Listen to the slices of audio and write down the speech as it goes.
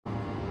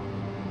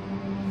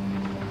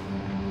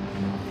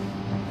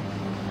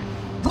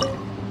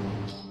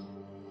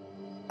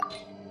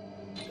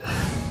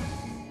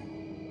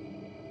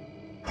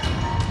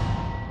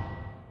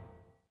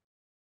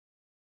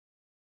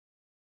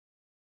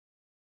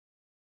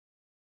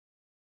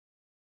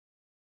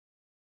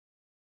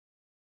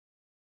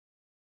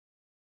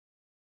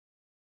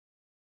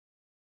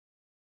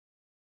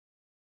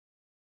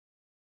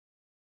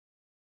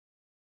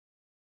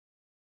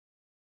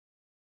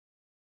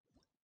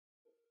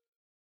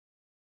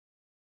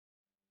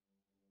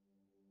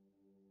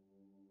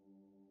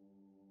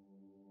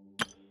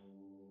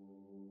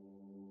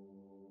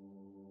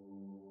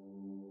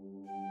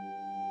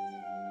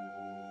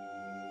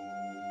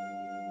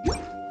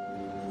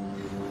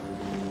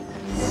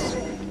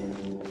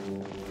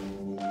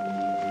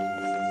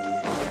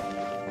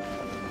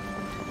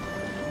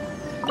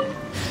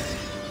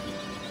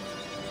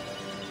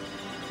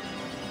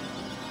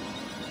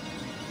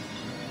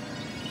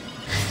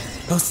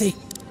Lucy,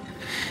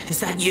 is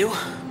that you?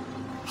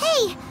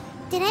 Hey,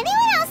 did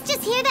anyone else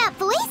just hear that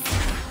voice?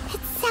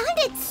 It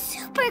sounded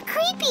super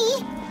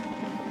creepy.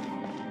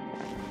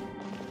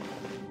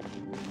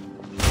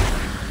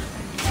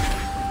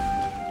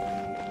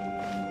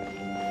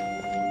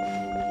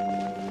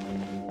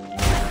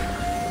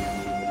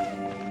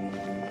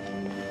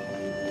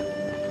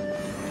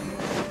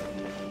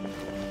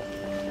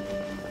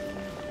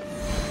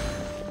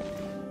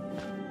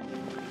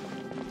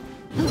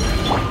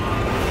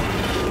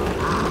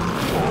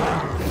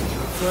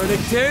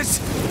 Verdict is...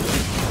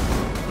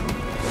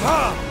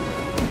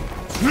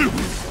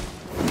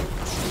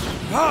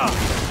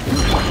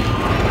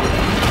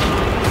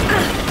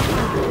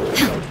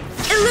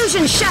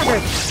 Illusion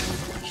shattered!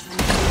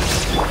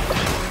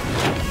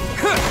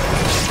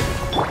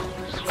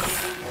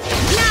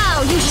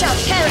 Now you shall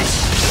perish!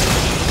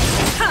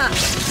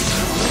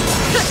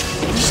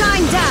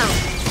 Shine down!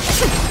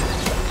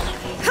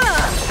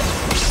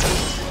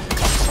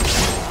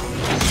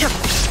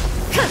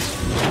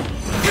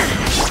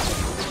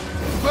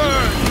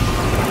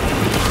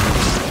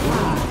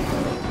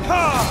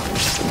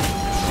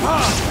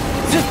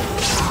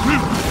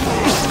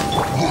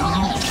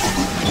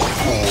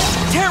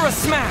 Terra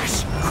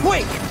Smash!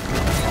 Quick!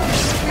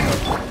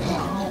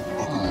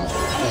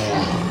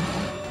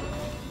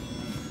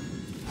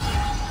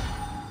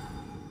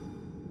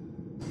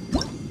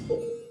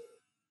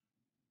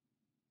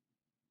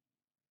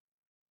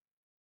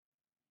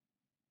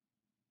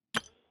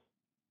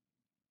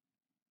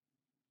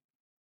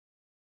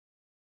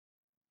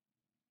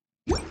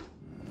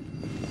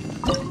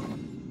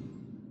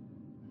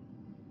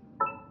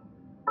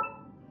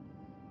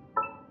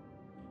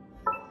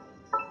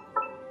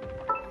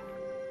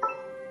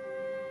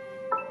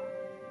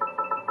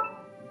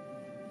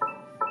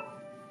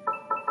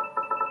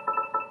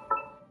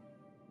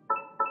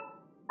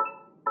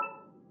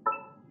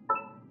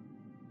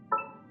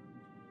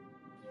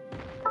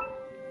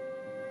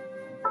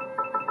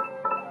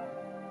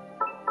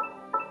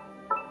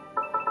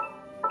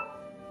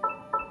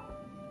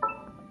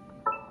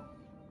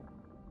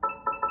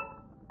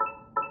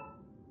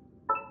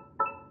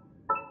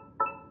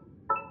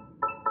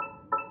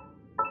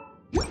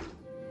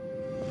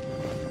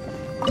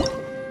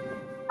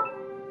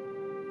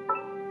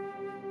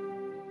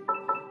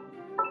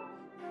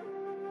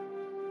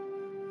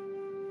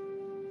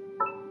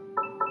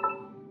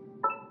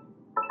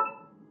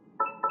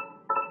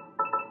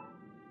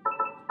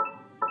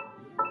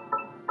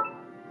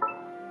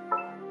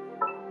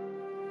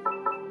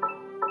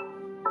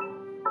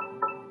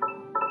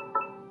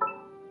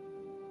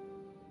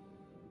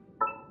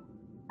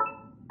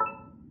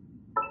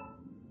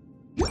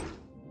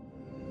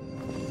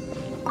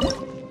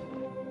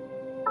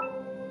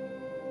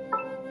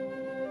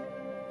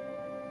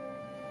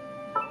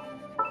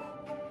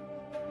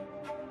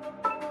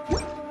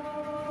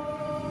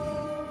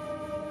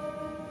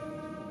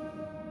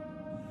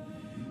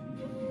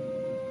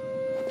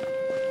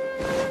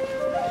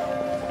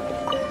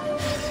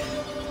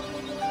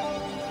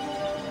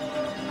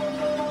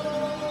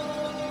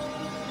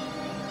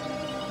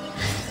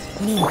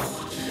 No.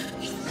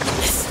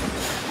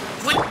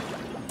 What?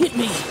 Hit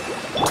me.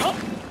 Don't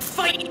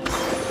fight.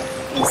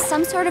 Is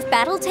some sort of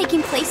battle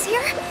taking place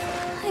here?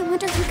 I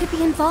wonder who could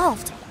be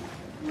involved.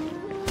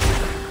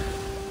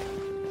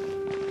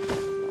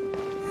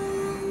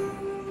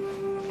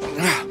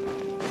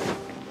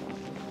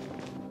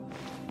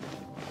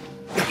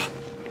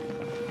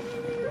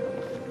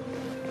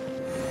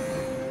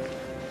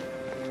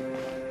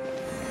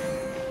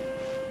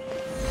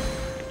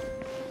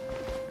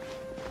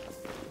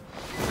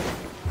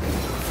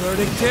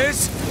 Verdict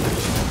is...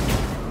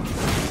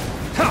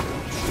 Ha!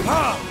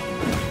 Ha!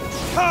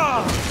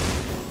 Ha!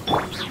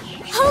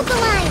 Hold the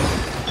line!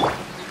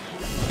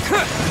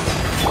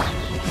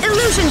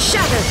 Illusion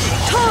shattered!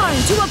 Torn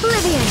to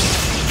oblivion!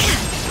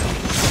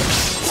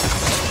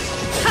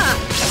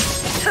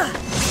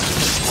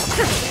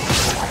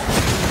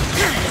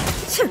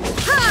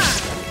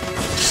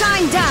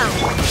 Shine down!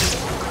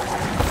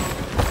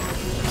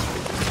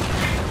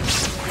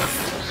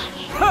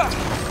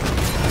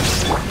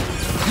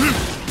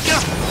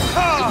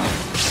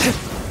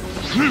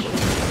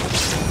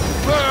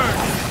 Burn!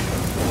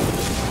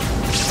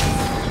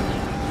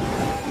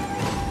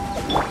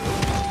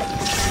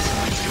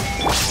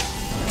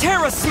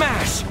 Terra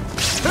Smash!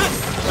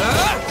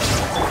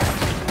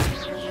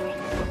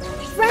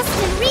 Rest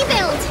and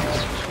rebuild!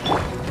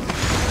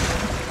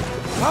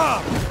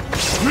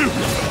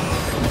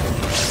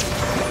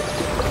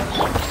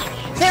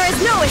 There is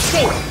no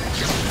escape!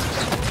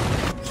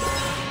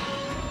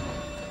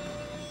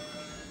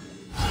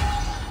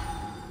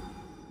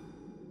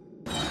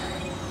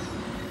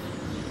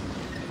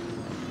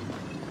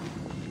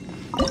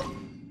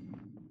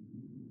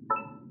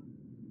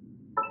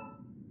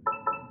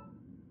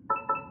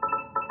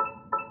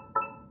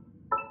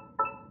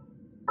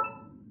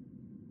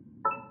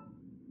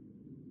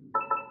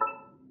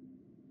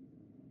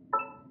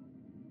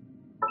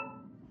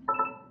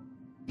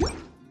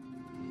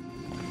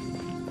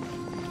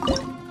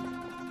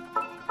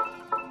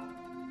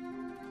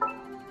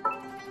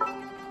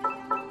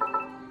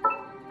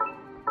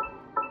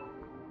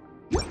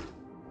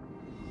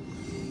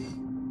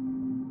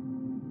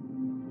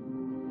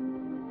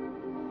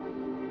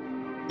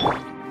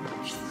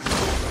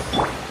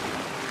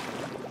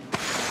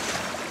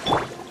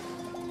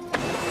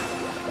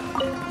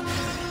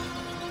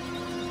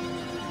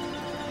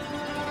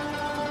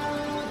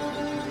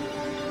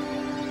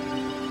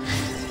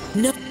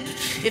 No,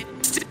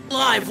 it's still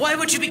alive. Why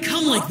would you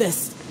become like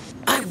this?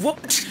 I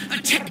won't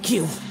attack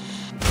you.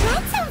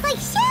 That sounds like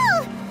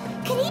Shell!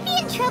 Could he be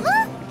in trouble?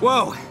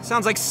 Whoa,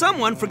 sounds like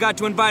someone forgot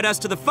to invite us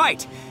to the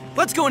fight.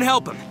 Let's go and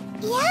help him.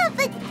 Yeah,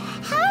 but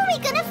how are we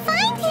gonna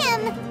find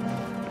him?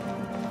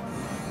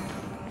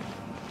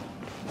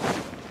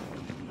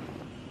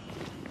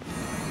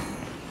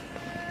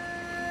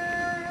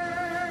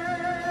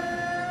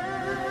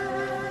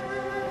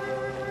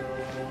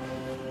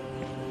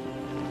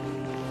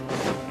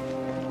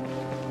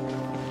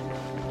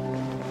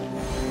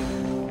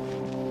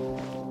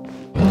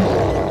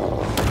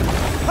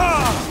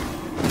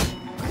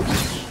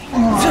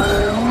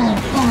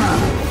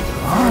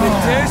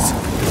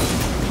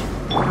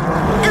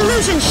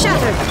 Illusion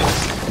shattered!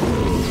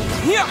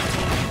 Yeah!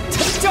 To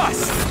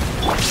dust!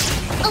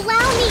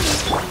 Allow me!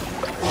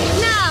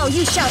 Now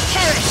you shall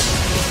perish!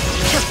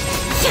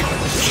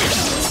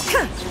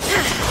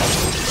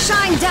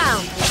 Shine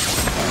down!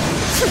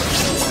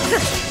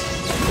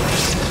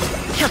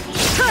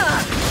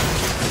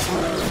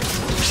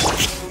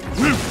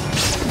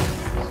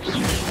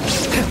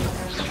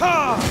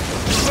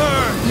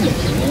 Burn!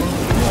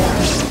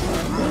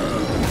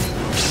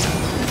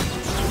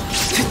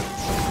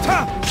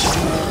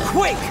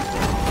 Quake!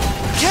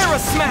 Terra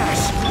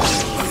Smash!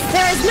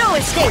 There is no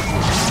escape!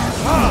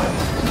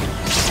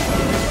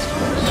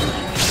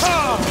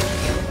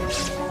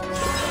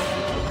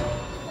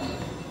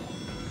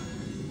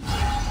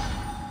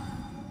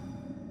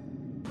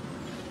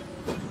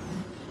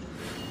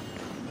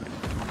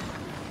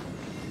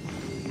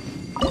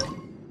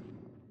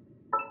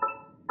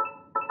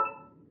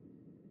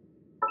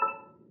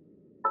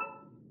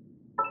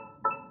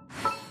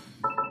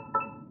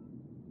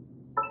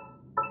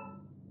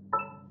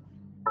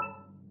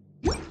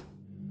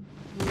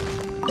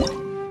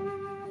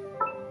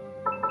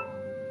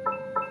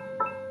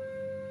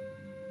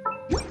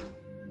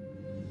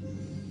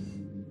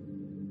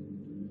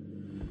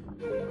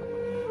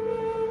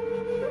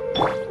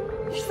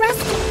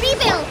 Rest and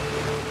rebuild!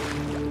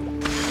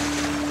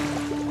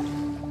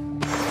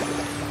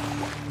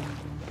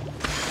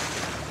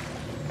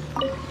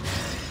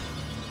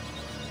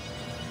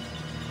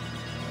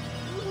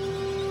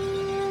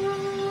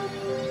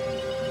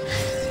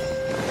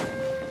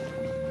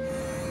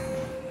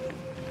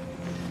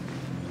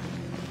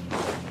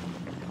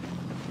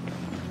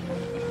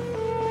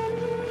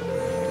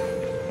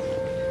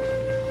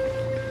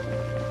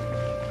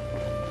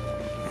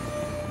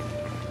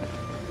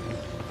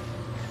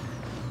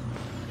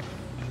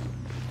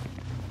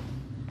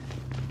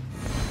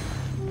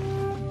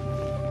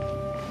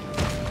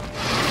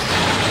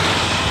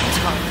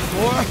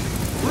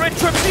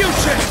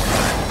 Retribution!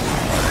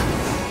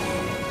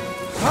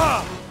 Ha!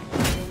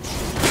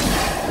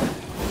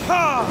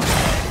 Ha!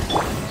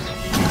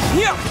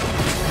 Yeah!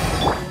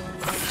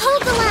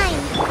 Hold the line!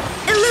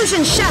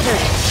 Illusion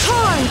shattered!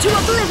 Torn to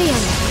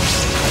oblivion!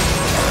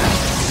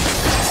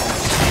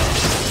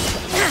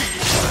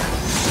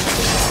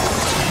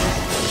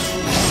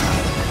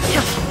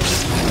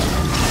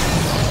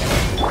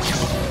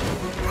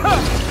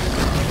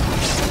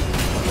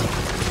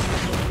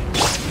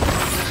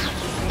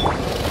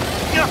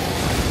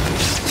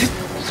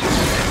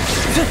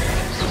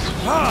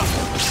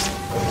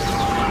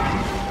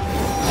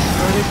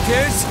 Verdict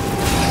is...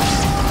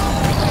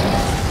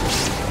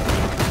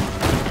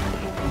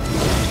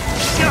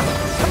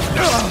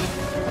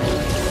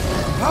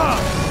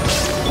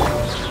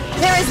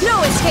 There is no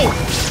escape!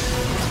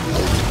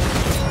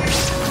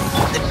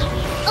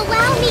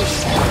 Allow me!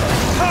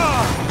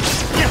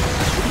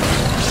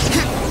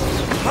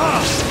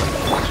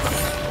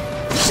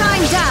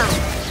 Shine down!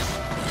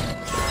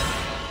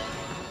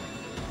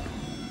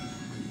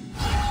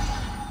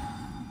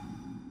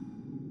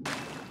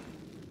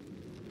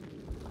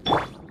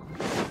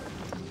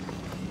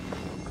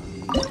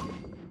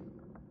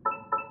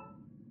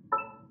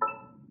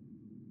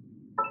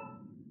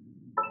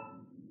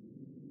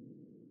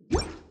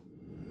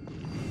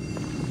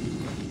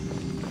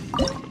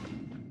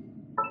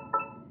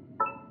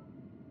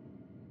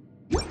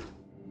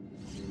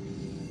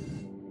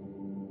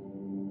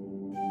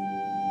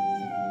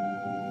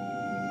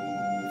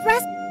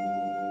 Rest.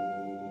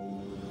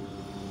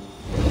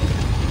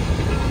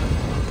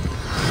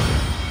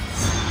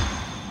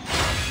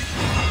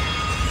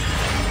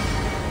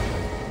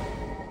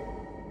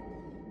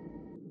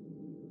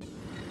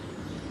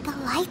 The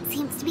light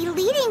seems to be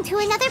leading to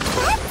another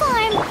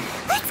platform.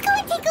 Let's go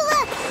and take a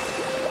look.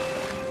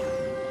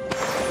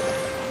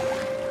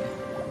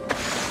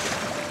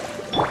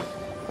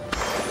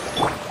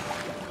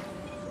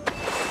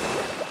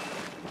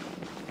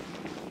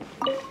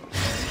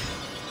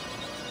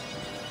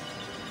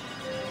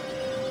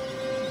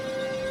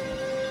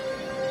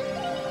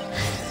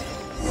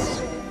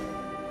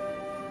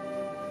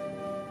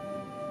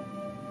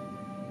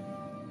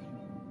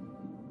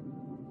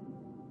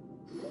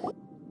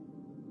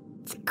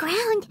 The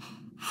ground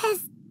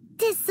has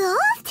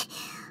dissolved?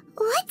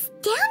 What's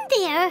down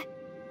there?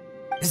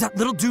 Is that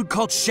little dude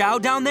called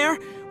Xiao down there?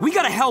 We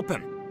gotta help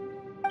him.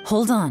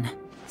 Hold on.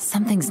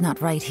 Something's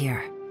not right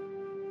here.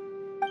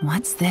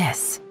 What's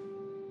this?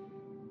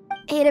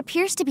 It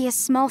appears to be a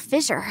small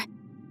fissure.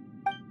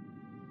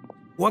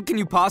 What can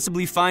you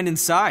possibly find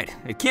inside?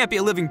 It can't be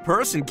a living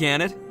person, can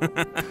it?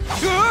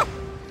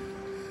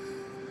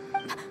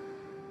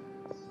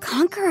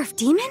 Conqueror of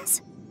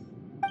demons?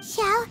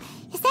 Xiao,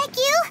 is that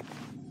you?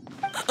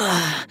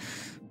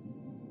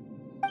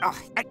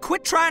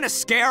 Quit trying to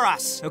scare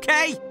us,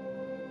 okay?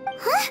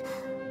 Huh?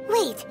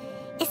 Wait,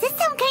 is this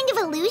some kind of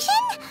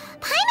illusion?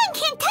 Paimon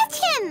can't touch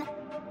him!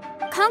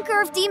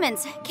 Conqueror of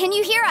demons, can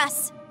you hear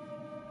us?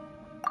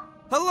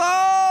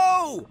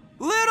 Hello?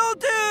 Little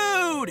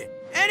dude!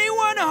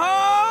 Anyone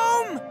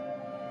home?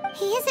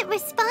 He isn't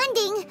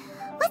responding.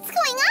 What's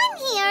going on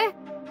here?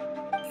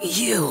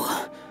 You.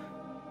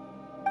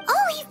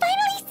 Oh, he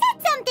finally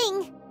said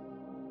something!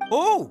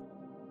 Oh!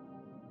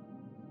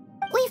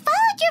 We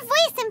followed your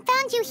voice and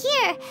found you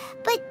here,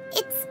 but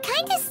it's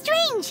kinda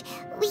strange.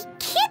 We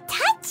can't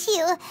touch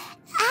you.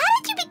 How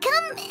did you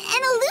become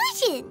an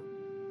illusion?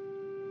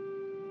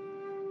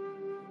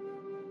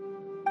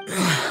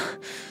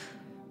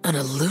 An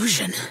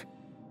illusion?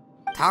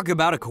 Talk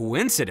about a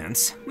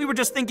coincidence. We were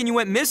just thinking you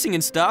went missing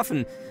and stuff,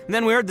 and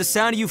then we heard the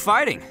sound of you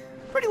fighting.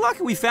 Pretty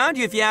lucky we found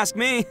you, if you ask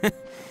me.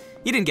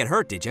 You didn't get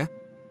hurt, did you?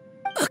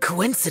 A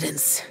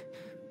coincidence?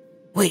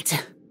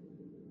 Wait.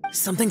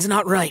 Something's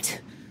not right.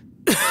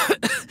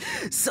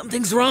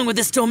 Something's wrong with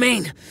this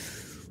domain.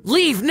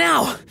 Leave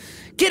now!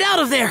 Get out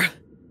of there!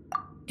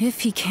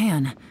 If he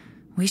can,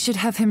 we should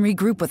have him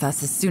regroup with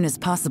us as soon as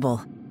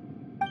possible.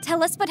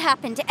 Tell us what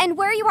happened and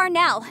where you are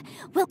now.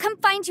 We'll come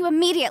find you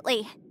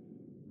immediately.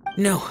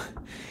 No.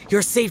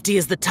 Your safety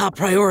is the top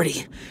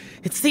priority.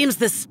 It seems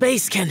this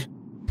space can...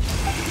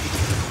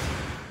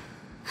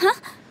 Huh?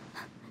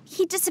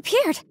 He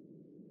disappeared.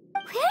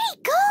 Where'd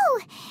he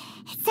go?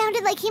 It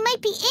sounded like he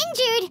might be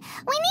injured.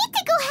 We need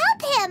to go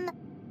help him.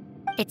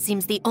 It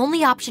seems the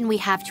only option we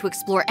have to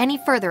explore any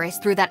further is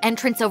through that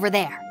entrance over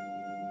there.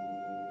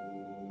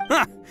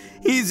 Huh,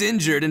 he's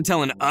injured and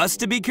telling us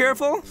to be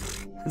careful?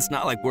 It's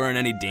not like we're in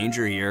any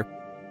danger here.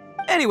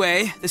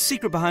 Anyway, the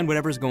secret behind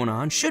whatever's going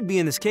on should be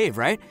in this cave,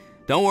 right?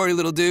 Don't worry,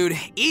 little dude.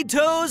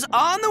 Ito's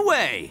on the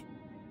way!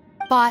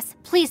 Boss,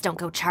 please don't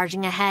go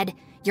charging ahead.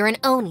 You're an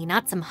Oni,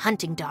 not some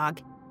hunting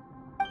dog.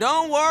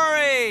 Don't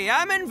worry,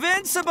 I'm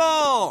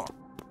invincible!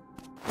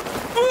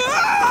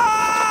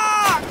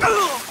 Ah!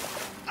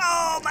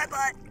 Oh, my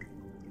butt!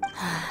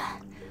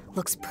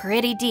 Looks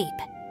pretty deep.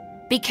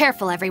 Be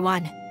careful,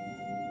 everyone.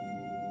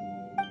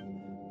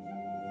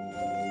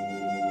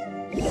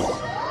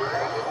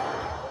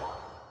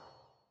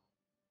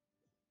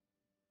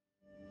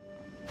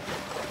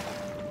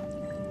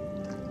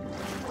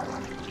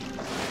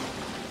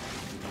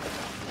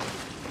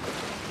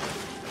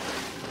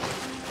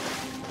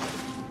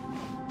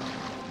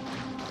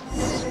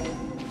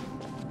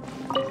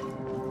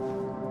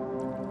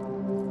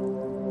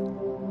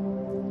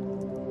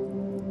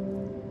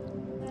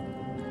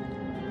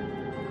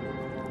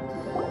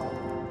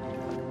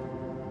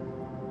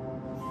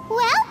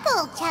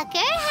 Tucker,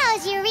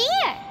 how's your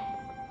ear?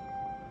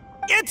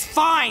 It's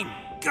fine!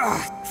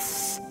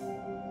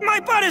 Ugh. My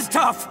butt is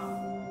tough!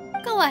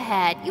 Go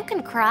ahead, you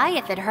can cry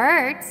if it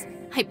hurts.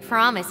 I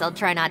promise I'll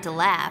try not to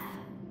laugh.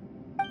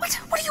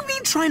 What do you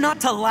mean, try not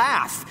to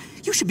laugh?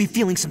 You should be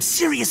feeling some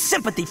serious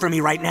sympathy for me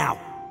right now.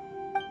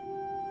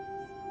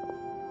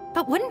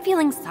 But wouldn't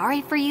feeling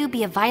sorry for you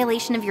be a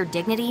violation of your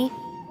dignity?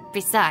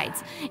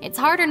 Besides, it's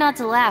harder not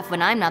to laugh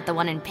when I'm not the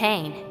one in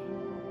pain.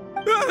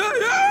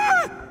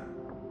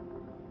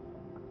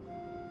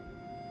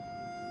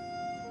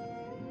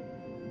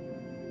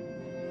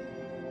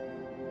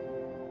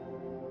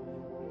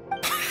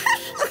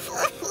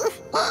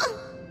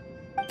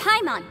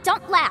 Paimon,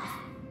 don't laugh.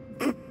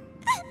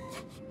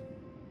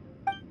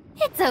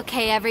 It's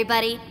okay,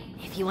 everybody.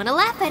 If you want to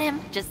laugh at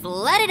him, just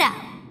let it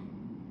out.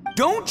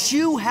 Don't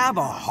you have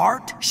a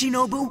heart,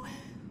 Shinobu?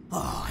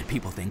 Oh, and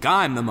people think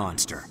I'm the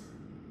monster.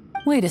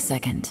 Wait a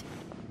second.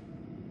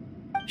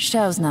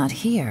 Xiao's not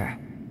here,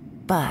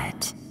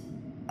 but...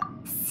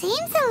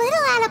 Seems a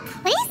little out of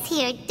place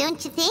here,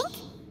 don't you think?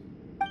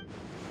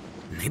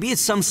 Maybe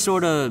it's some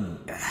sort of,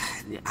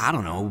 I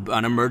don't know,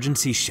 an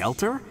emergency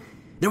shelter?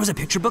 There was a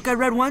picture book I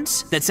read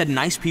once that said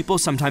nice people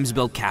sometimes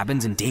build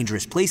cabins in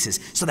dangerous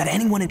places so that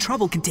anyone in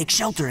trouble can take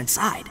shelter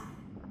inside.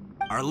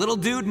 Our little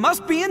dude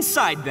must be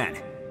inside then.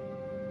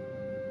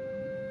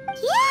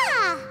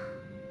 Yeah!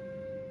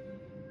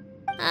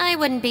 I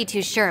wouldn't be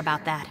too sure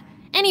about that.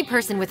 Any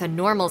person with a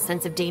normal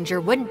sense of danger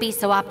wouldn't be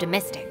so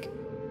optimistic.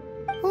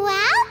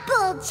 Wow,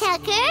 Bull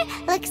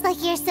Chucker! Looks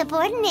like your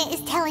subordinate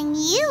is telling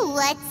you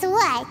what's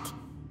what.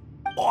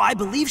 Oh, I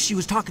believe she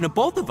was talking to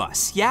both of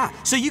us. Yeah,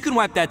 so you can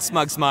wipe that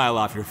smug smile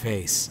off your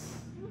face.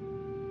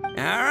 All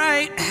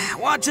right,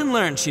 watch and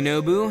learn,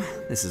 Shinobu.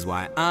 This is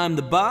why I'm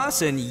the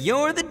boss and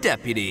you're the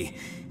deputy.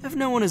 If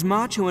no one is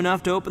macho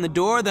enough to open the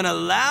door, then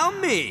allow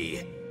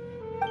me.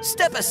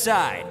 Step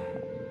aside.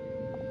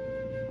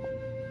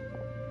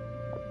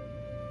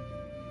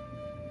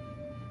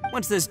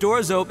 Once this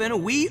door's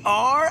open, we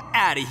are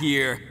out of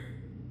here.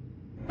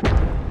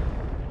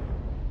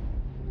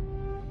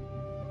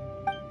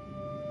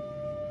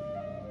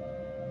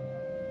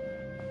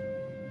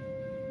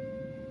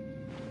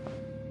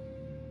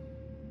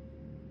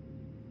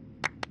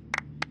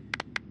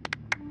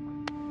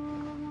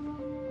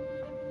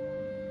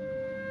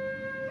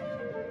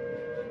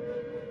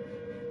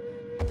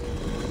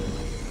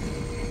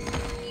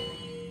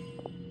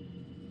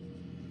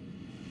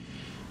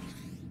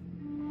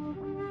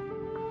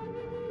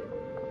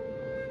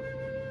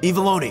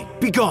 Eviloni,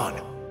 be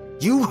gone!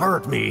 You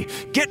heard me!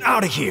 Get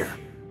out of here!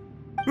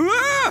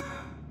 Ah!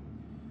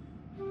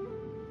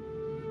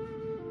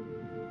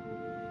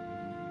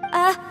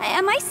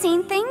 Am I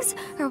seeing things?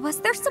 Or was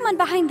there someone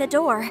behind the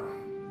door?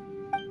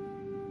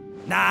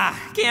 Nah,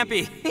 can't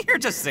be. You're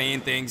just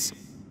saying things.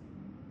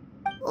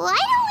 Why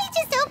don't we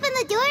just open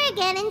the door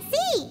again and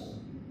see?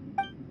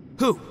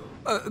 Who?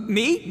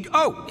 Me?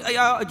 Oh,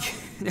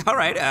 all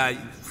right,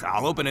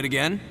 I'll open it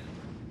again.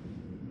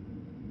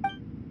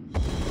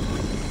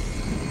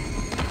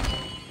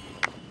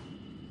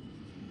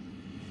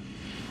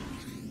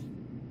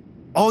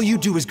 All you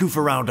do is goof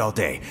around all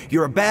day.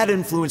 You're a bad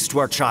influence to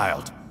our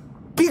child.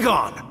 Be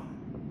gone!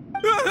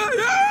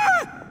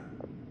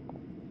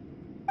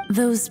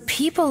 Those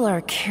people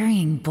are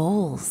carrying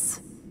bowls.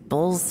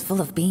 Bowls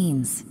full of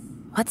beans.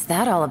 What's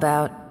that all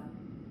about?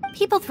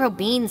 People throw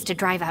beans to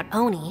drive out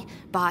Oni.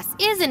 Boss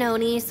is an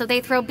Oni, so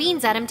they throw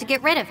beans at him to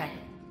get rid of him.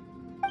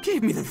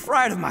 Gave me the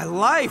fright of my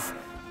life.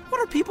 What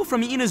are people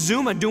from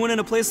Inazuma doing in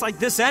a place like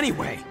this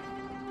anyway?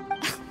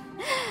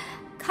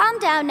 Calm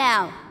down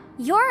now.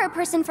 You're a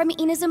person from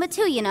Inazuma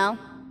too, you know.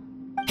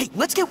 Hey,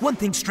 let's get one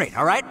thing straight,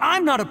 all right?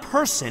 I'm not a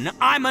person,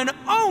 I'm an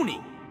Oni!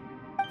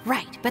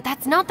 Right, but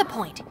that's not the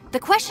point. The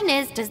question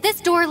is, does this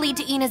door lead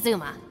to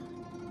Inazuma?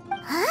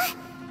 Huh?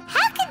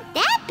 How could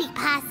that be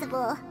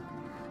possible?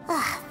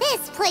 Ugh,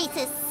 this place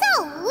is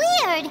so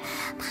weird!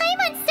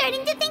 Paimon's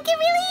starting to think it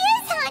really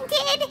is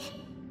haunted!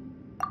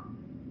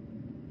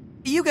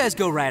 You guys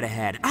go right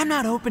ahead. I'm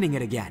not opening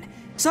it again.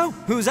 So,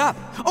 who's up?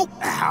 Oh,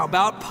 how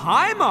about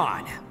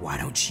Paimon? Why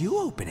don't you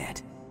open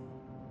it?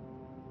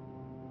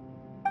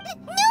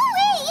 No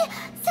way!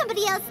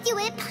 Somebody else do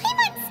it!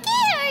 Paimon's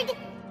scared!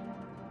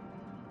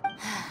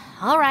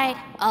 All right,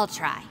 I'll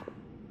try.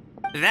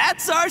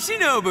 That's our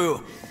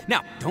Shinobu!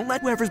 Now, don't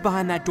let whoever's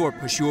behind that door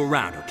push you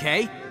around,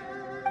 okay?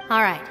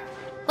 All right,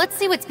 let's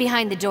see what's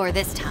behind the door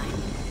this time.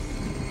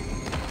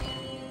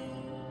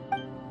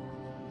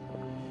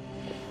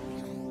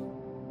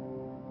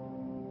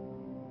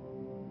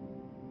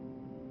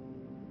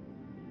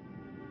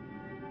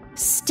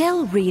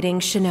 Still reading,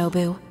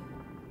 Shinobu.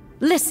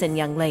 Listen,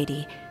 young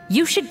lady,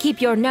 you should keep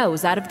your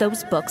nose out of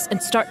those books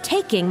and start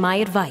taking my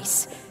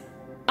advice.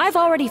 I've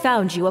already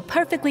found you a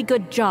perfectly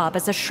good job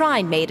as a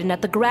shrine maiden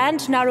at the Grand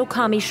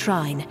Narukami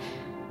Shrine.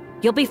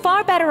 You'll be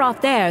far better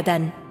off there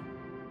than...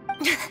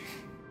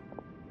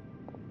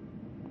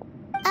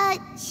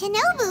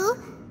 Shinobu?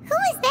 Who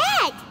is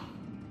that?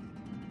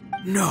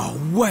 No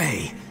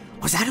way!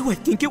 Was that who I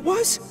think it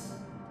was?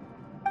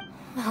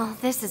 Oh,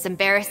 this is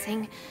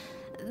embarrassing.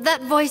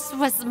 That voice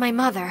was my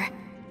mother.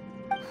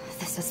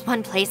 This is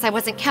one place I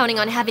wasn't counting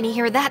on having to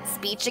hear that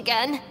speech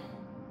again.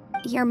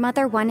 Your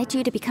mother wanted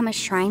you to become a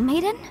shrine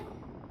maiden?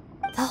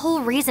 The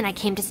whole reason I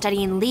came to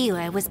study in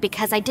Liyue was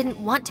because I didn't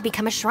want to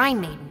become a shrine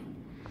maiden.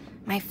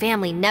 My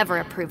family never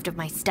approved of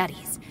my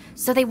studies,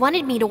 so they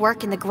wanted me to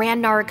work in the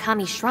Grand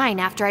Narukami Shrine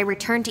after I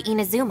returned to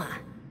Inazuma.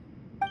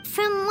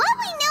 From what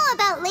we know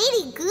about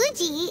Lady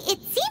Guji,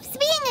 it seems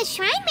being a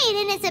shrine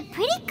maiden is a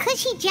pretty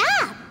cushy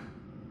job.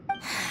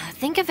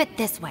 Think of it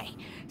this way.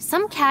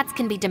 Some cats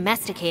can be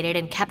domesticated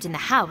and kept in the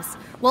house,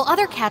 while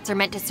other cats are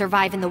meant to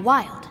survive in the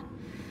wild.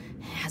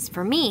 As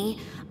for me,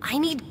 I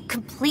need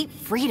complete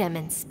freedom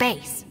and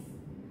space.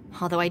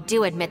 Although I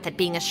do admit that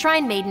being a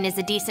shrine maiden is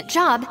a decent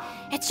job,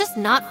 it's just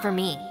not for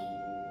me.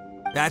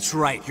 That's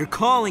right, your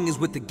calling is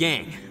with the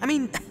gang. I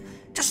mean,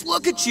 just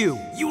look at you.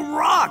 You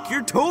rock,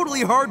 you're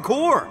totally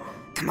hardcore.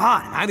 Come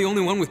on, am I the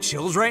only one with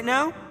chills right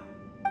now?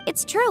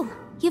 It's true.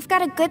 You've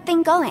got a good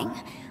thing going.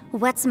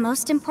 What's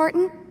most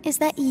important is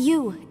that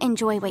you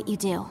enjoy what you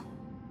do.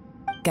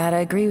 Gotta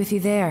agree with you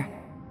there.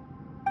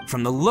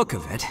 From the look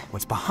of it,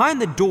 what's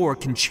behind the door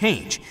can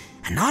change.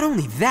 And not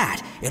only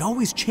that, it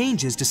always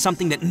changes to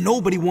something that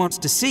nobody wants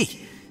to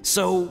see.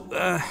 So,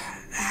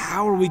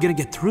 how are we gonna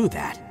get through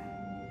that?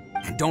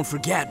 And don't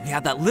forget, we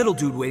have that little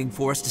dude waiting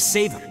for us to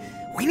save him.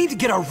 We need to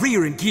get our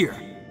rear in gear.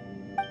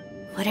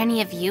 Would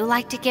any of you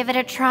like to give it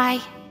a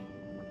try?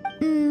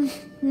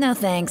 No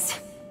thanks.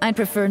 I'd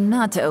prefer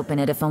not to open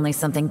it if only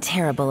something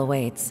terrible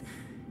awaits.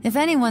 If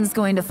anyone's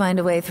going to find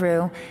a way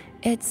through,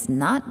 it's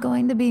not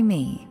going to be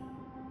me.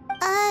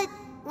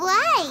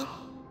 Why?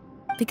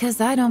 Because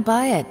I don't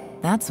buy it,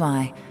 that's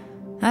why.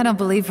 I don't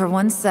believe for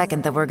 1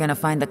 second that we're gonna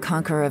find the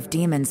Conqueror of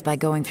Demons by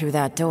going through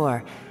that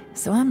door,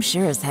 so I'm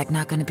sure as heck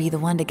not gonna be the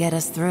one to get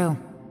us through.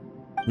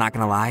 Not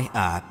gonna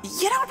lie,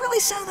 you don't really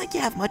sound like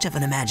you have much of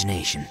an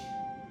imagination.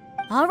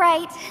 All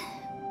right,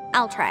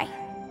 I'll try.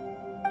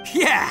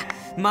 Yeah,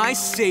 my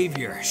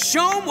savior.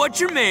 Show him what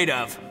you're made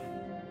of.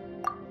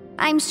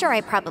 I'm sure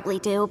I probably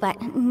do,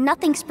 but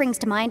nothing springs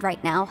to mind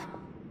right now.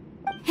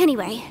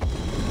 Anyway,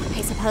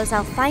 I suppose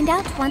I'll find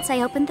out once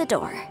I open the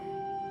door.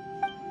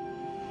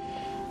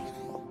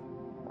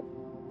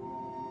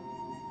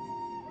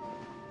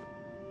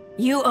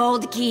 You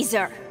old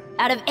geezer.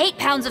 Out of 8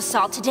 pounds of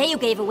salt, today you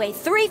gave away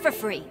 3 for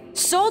free,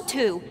 sold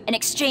 2, and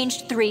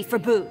exchanged 3 for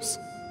booze.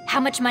 How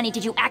much money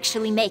did you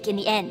actually make in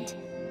the end?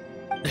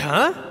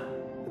 Huh?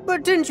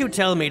 But didn't you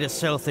tell me to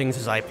sell things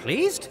as I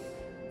pleased?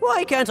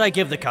 Why can't I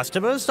give the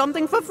customers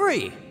something for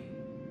free?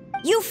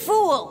 You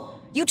fool!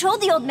 You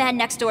told the old man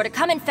next door to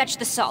come and fetch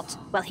the salt.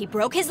 Well, he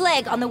broke his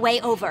leg on the way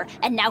over,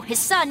 and now his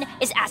son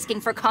is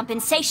asking for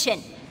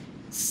compensation.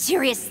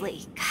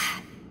 Seriously.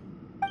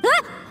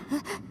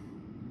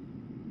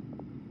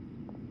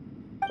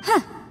 Huh.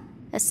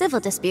 A civil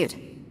dispute.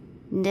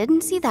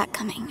 Didn't see that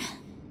coming.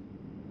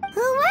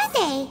 Who were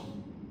they?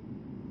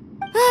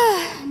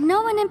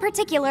 No one in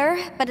particular,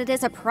 but it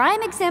is a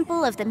prime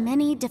example of the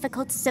many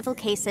difficult civil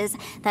cases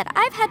that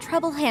I've had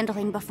trouble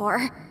handling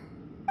before.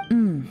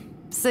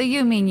 So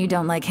you mean you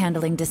don't like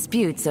handling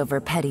disputes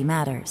over petty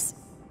matters?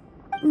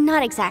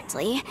 Not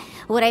exactly.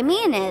 What I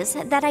mean is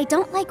that I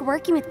don't like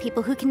working with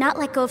people who cannot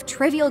let go of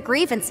trivial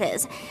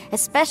grievances,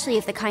 especially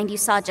of the kind you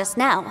saw just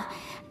now.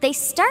 They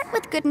start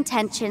with good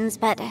intentions,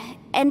 but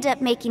end up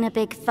making a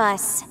big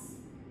fuss.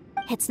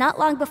 It's not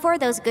long before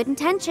those good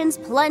intentions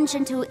plunge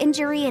into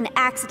injury and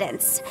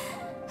accidents.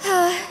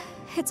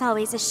 It's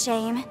always a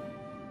shame.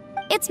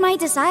 It's my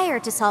desire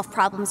to solve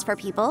problems for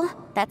people.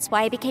 That's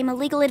why I became a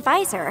legal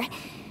advisor.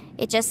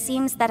 It just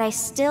seems that I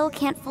still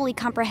can't fully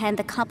comprehend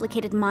the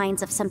complicated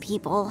minds of some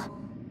people.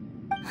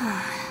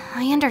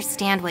 I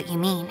understand what you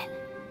mean.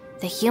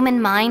 The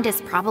human mind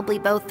is probably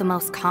both the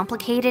most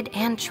complicated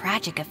and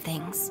tragic of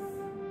things.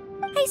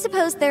 I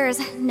suppose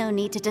there's no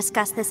need to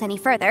discuss this any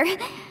further.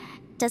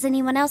 Does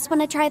anyone else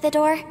want to try the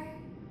door?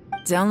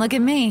 Don't look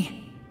at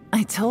me.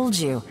 I told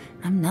you,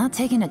 I'm not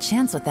taking a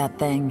chance with that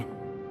thing.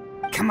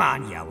 Come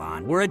on,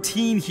 Yelan, we're a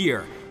team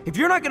here. If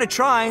you're not gonna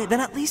try, then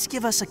at least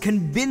give us a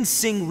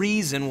convincing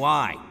reason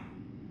why.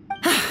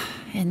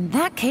 In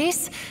that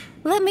case,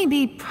 let me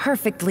be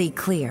perfectly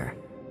clear.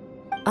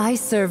 I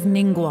serve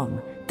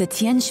Ningguang, the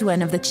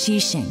Tianxuan of the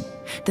Qixing.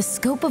 The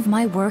scope of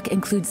my work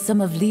includes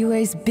some of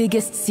Liyue's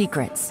biggest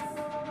secrets.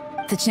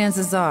 The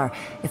chances are,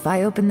 if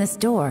I open this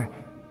door,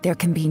 there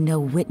can be no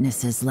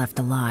witnesses left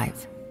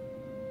alive.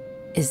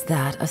 Is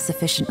that a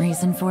sufficient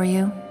reason for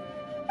you?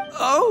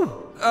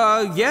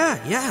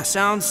 Yeah,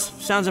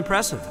 sounds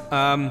impressive.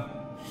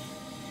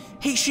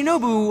 Hey,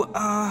 Shinobu,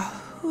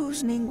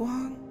 who's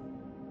Ningguang?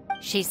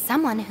 She's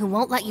someone who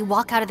won't let you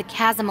walk out of the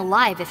chasm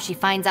alive if she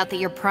finds out that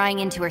you're prying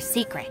into her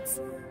secrets.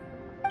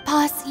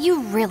 Boss,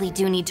 you really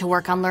do need to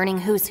work on learning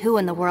who's who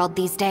in the world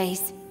these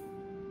days.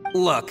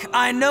 Look,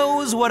 I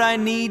knows what I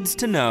needs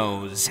to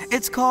knows.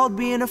 It's called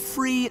being a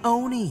free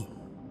Oni.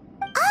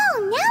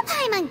 Oh, now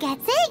Paimon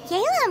gets it.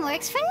 Yelan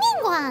works for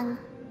Ningguang.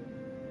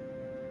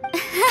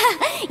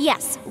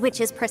 Yes, which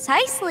is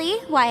precisely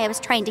why I was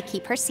trying to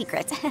keep her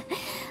secret.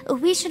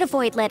 We should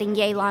avoid letting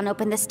Yelan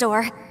open this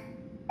door.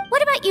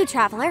 What about you,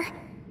 Traveler?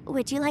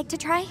 Would you like to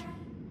try?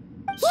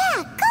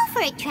 Yeah, go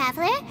for it,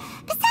 Traveler.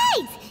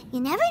 Besides, you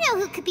never know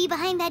who could be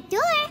behind that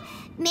door.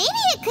 Maybe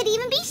it could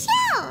even be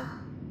Shell.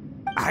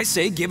 I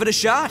say give it a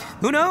shot.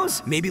 Who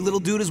knows? Maybe little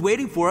dude is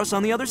waiting for us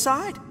on the other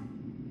side.